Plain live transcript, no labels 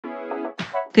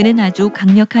그는 아주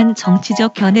강력한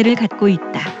정치적 견해를 갖고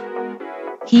있다.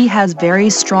 He has very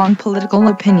strong political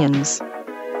opinions.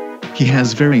 He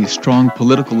has very strong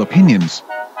political opinions.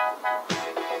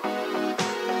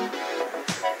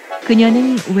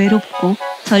 그녀는 외롭고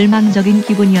절망적인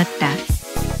기분이었다.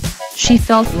 She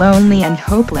felt lonely and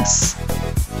hopeless.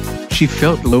 She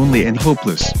felt lonely and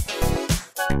hopeless.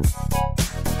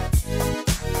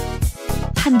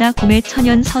 판다곰의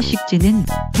천연 서식지는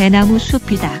대나무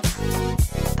숲이다.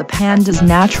 The panda's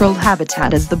natural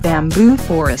habitat is the bamboo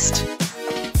forest.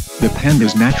 The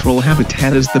panda's natural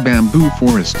habitat is the bamboo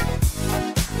forest.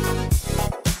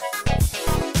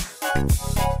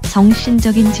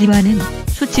 정신적인 질환은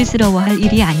수치스러워할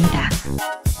일이 아니다.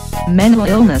 Mental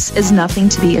illness is nothing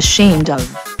to be ashamed of.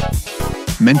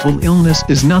 Mental illness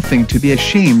is nothing to be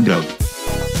ashamed of.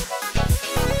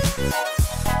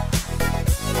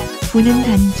 부는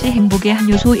단지 행복의 한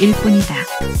요소일 뿐이다.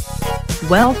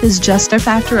 Wealth is just a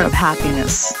factor of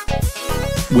happiness.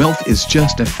 Wealth is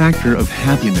just a factor of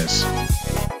happiness.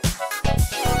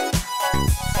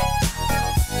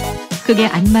 그게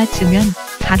안 맞으면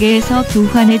가게에서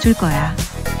교환해 줄 거야.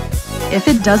 If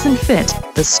it doesn't fit,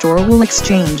 the store will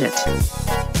exchange it.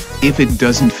 If it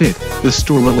doesn't fit, the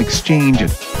store will exchange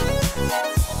it.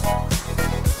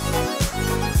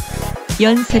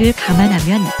 연세를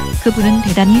감안하면 그분은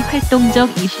대단히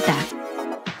활동적이시다.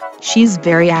 She's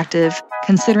very active,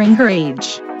 considering her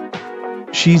age.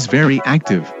 She's very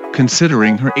active,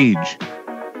 considering her age.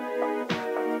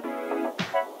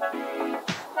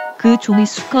 그 종의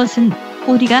수컷은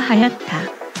꼬리가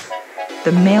하얗다.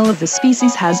 The male of the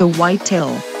species has a white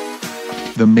tail.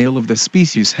 The male of the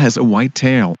species has a white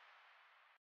tail.